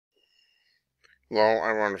Well,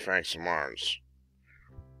 I run facts of Mars.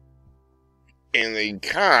 And a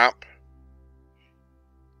cop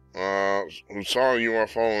who saw a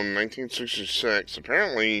UFO in 1966,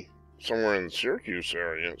 apparently somewhere in the Syracuse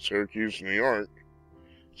area, Syracuse, New York,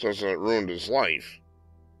 says that it ruined his life.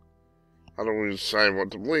 How do we decide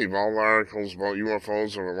what to believe? All the articles about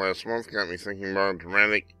UFOs over the last month got me thinking about a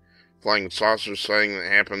dramatic flying saucer sighting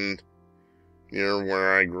that happened near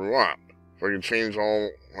where I grew up. If I could change all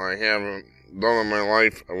I haven't done in my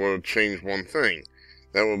life, I would have changed one thing.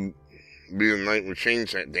 That would be the night we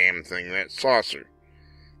changed that damn thing, that saucer.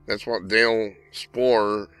 That's what Dale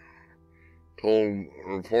Spaur told a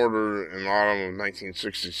reporter in the autumn of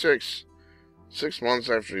 1966, 6 months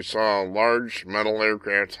after he saw a large metal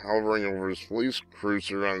aircraft hovering over his police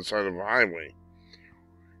cruiser on the side of a highway.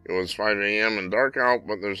 It was 5 a.m. and dark out,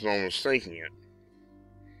 but there's no mistaking it.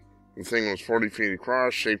 The thing was 40 feet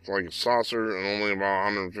across, shaped like a saucer, and only about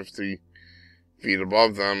 150 feet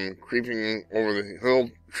above them, creeping over the hill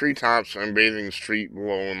treetops and bathing the street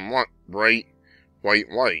below in bright white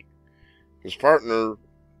light. His partner,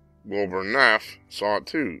 Wilbur Neff, saw it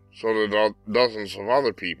too. So did dozens of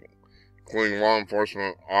other people, including law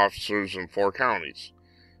enforcement officers in 4 counties.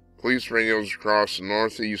 Police radios across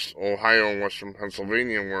northeast Ohio and western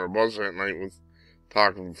Pennsylvania were abuzz that night with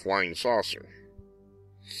talk of a flying saucer.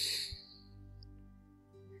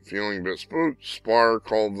 Feeling a bit spooked, Spaur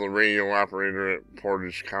called the radio operator at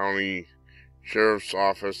Portage County Sheriff's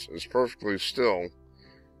Office. It's perfectly still,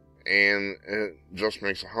 and it just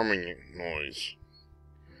makes a humming noise.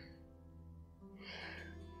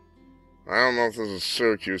 I don't know if this is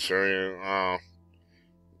Syracuse area,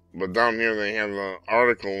 but down here they have the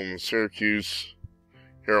article in the Syracuse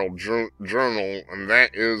Herald Journal, and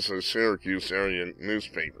that is a Syracuse area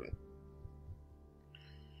newspaper.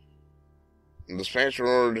 The dispatcher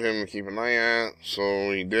ordered him to keep an eye out,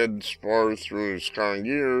 so he did. Spaur through his car and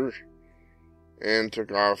gear and took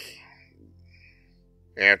off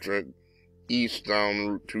after it east down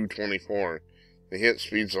Route 224. They hit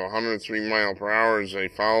speeds of 103 miles per hour as they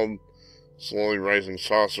followed slowly rising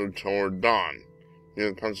saucer toward dawn.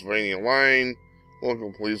 Near the Pennsylvania line,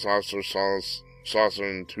 local police officers saw the saucer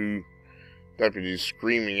and 2 deputies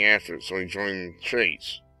screaming after it, so he joined the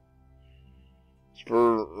chase.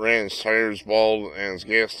 Spaur ran his tires bald and his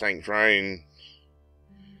gas tank dry in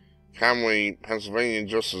Conway, Pennsylvania,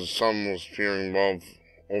 just as the sun was peering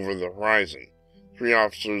over the horizon. 3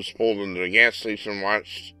 officers pulled into a gas station and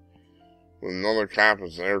watched with another cop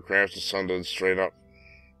as the aircraft descended straight up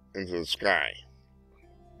into the sky.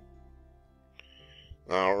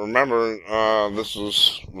 Now, remember, this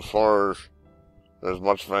was before there was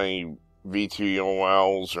much of any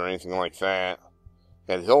VTOLs or anything like that.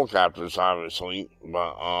 Had helicopters, obviously,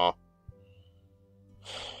 but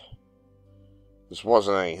this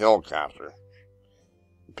wasn't a helicopter.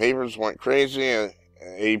 The papers went crazy, and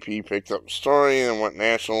AP picked up the story and went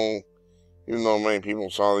national. Even though many people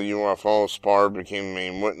saw the UFO, Spaur became the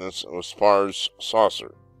main witness. It was Spaur's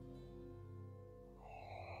saucer.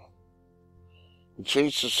 He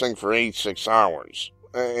chased this thing for 86 hours.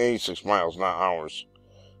 86 miles, not hours.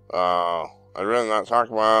 I'd rather not talk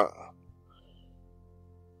about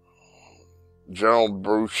Gerald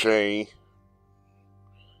Boucher,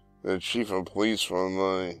 the chief of police from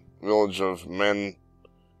the village of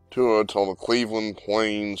Mantua, told the Cleveland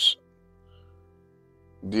Plains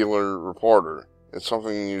Dealer reporter, "It's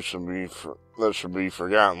something that should be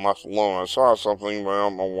forgotten, left alone. I saw something, but I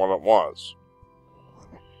don't know what it was."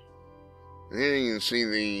 And here you can see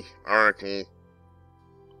the article.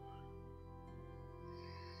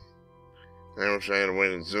 I wish I had a way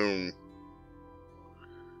to zoom.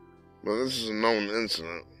 But this is a known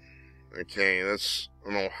incident. Okay, that's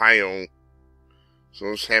in Ohio. So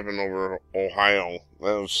this happened over Ohio.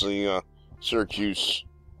 That was the Syracuse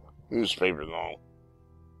newspaper, though.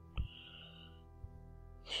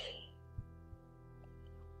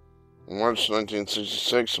 In March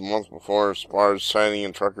 1966, a month before, Spaur's sighting,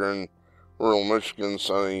 a trucker in rural Michigan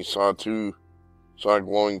said he saw a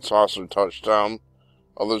glowing saucer touch down.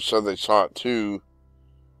 Others said they saw it too.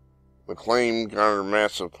 The claim garnered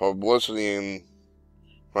massive publicity, and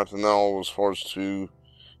Fontenelle was forced to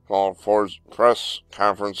call a press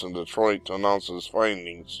conference in Detroit to announce his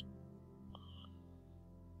findings.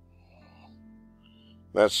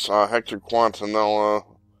 That's Hector Quintanilla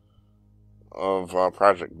of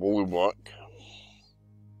Project Blue Book.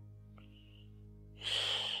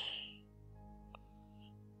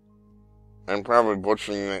 I'm probably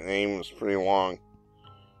butchering that name, it's pretty long.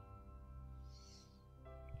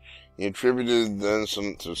 He attributed the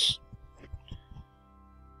incident to...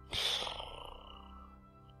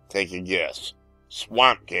 Take a guess.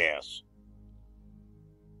 Swamp gas.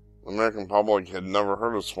 The American public had never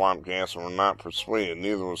heard of swamp gas and were not persuaded.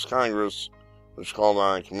 Neither was Congress, which called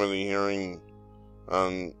on a committee hearing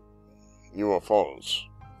on UFOs.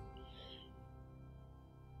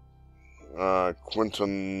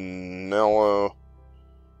 Quintanilla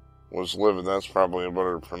was livid. That's probably a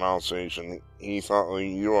better pronunciation. He thought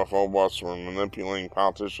the UFO busts were manipulating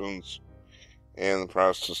politicians and the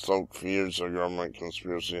press to stoke fears of government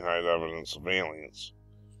conspiracy and hide evidence of aliens.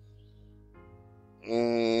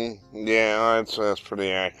 Yeah, I'd say that's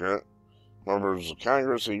pretty accurate. Members of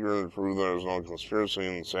Congress, eager to prove there was no conspiracy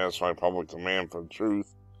and satisfy public demand for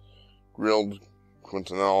truth, grilled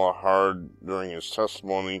Quintanilla hard during his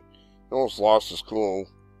testimony. He almost lost his cool.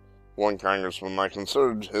 One congressman, I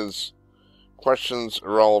considered his questions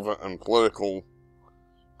irrelevant and political.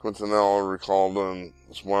 Quintanilla recalled in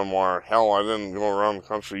his memoir, "Hell, I didn't go around the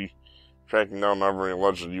country tracking down every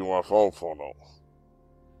alleged UFO photo."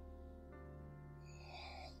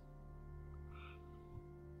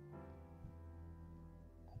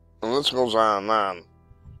 And this goes on and on.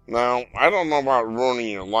 Now, I don't know about ruining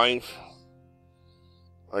your life.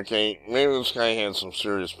 Okay, maybe this guy had some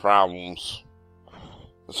serious problems.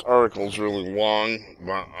 This article's really long,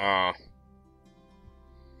 but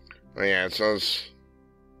yeah, it says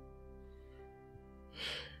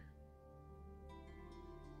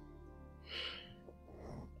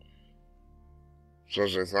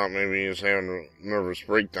they thought maybe he was having a nervous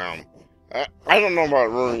breakdown. I don't know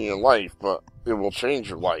about ruining your life, but it will change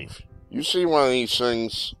your life. You see one of these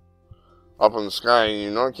things up in the sky, and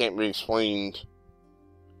you know it can't be explained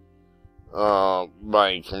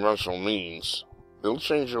by conventional means. It'll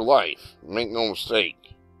change your life. Make no mistake.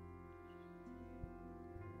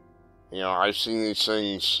 You know, I've seen these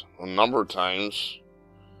things a number of times.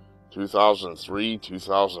 2003,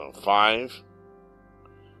 2005.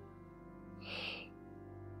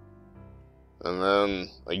 And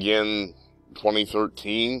then, again,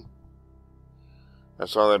 2013. I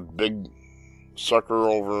saw that big sucker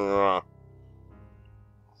over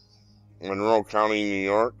Monroe County, New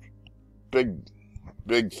York. Big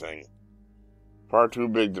thing. Far too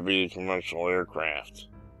big to be a conventional aircraft.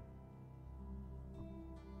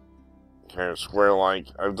 Kind of square-like.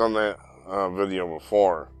 I've done that video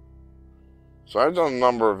before. So I've done a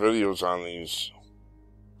number of videos on these.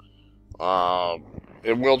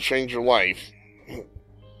 It will change your life.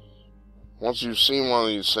 Once you've seen one of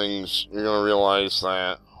these things, you're going to realize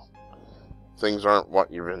that things aren't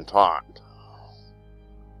what you've been taught.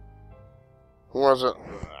 Who was it?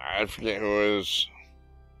 I forget who it is.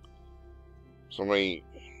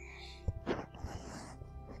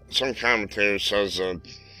 Some commentator says that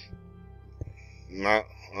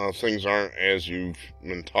things aren't as you've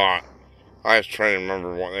been taught. I was trying to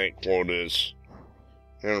remember what that quote is.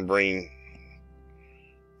 I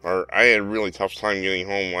had a really tough time getting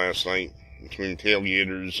home last night between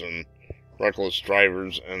tailgaters and reckless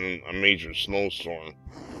drivers and a major snowstorm.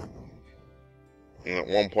 And at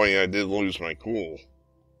one point I did lose my cool.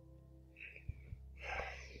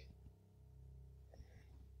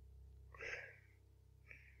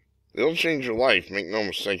 It'll change your life, make no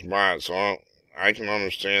mistake about it. So I can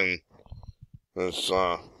understand this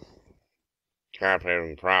cop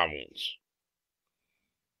having problems.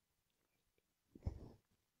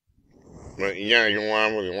 But you gotta go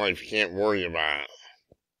on with your life. You can't worry about it.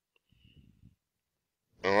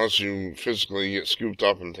 Unless you physically get scooped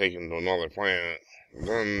up and taken to another planet,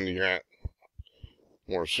 then you got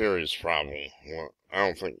more serious problem. Well, I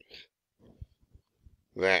don't think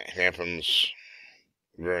that happens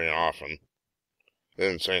very often. They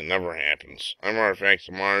didn't say it never happens. I'm Artifacts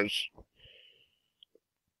of Mars.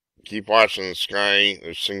 Keep watching the sky.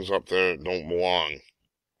 There's things up there that don't belong.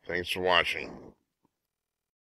 Thanks for watching.